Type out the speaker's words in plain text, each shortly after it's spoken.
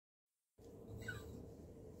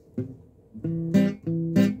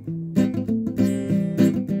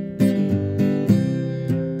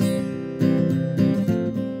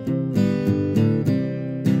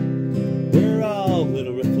We're all a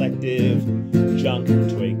little reflective, junk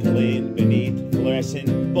twinkling beneath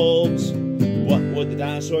fluorescent bulbs. What would the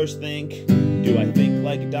dinosaurs think? Do I think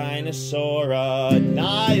like a dinosaur?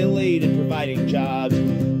 Annihilated, providing jobs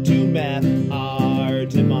to map our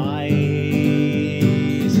demise.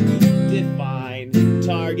 Define,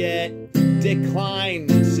 target, decline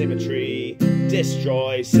symmetry,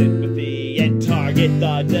 destroy sympathy, and target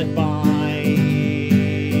the divine.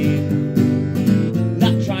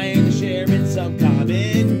 Not trying to share in some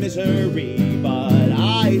common misery, but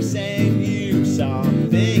I send you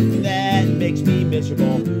something that makes me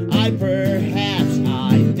miserable. I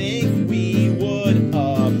think we would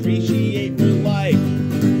appreciate for life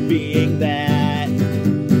being that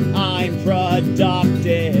I'm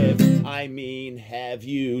productive. I mean, have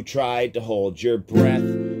you tried to hold your breath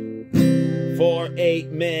for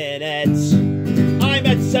 8 minutes? I'm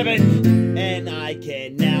at 7, and I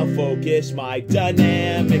can now focus my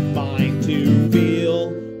dynamic mind to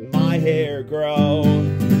feel my hair grow.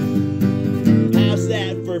 How's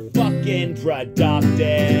that for fucking productive?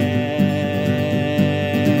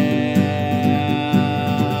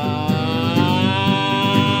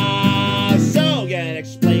 So again,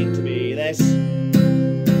 explain to me this.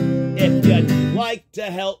 If you'd like to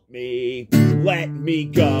help me, let me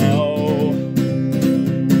go.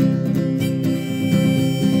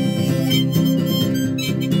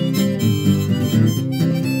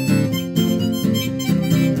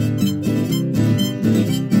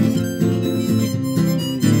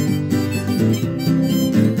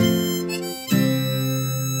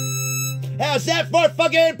 How's that for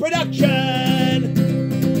fucking production?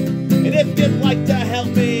 And if you'd like to help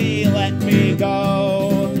me, let me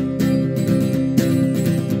go.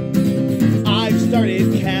 I've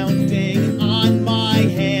started counting on my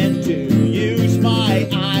hand to use my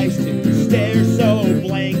eyes to stare so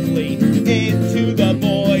blankly into the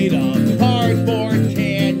void of cardboard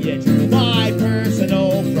canyons. My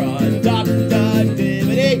personal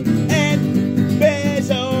productivity and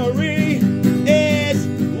misery is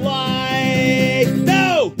like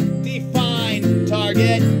no! Define,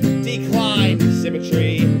 target, decline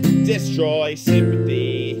symmetry, destroy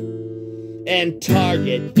sympathy, and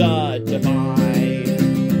target the divine.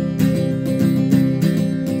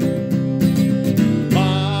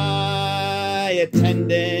 My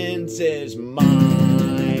attendance is mine.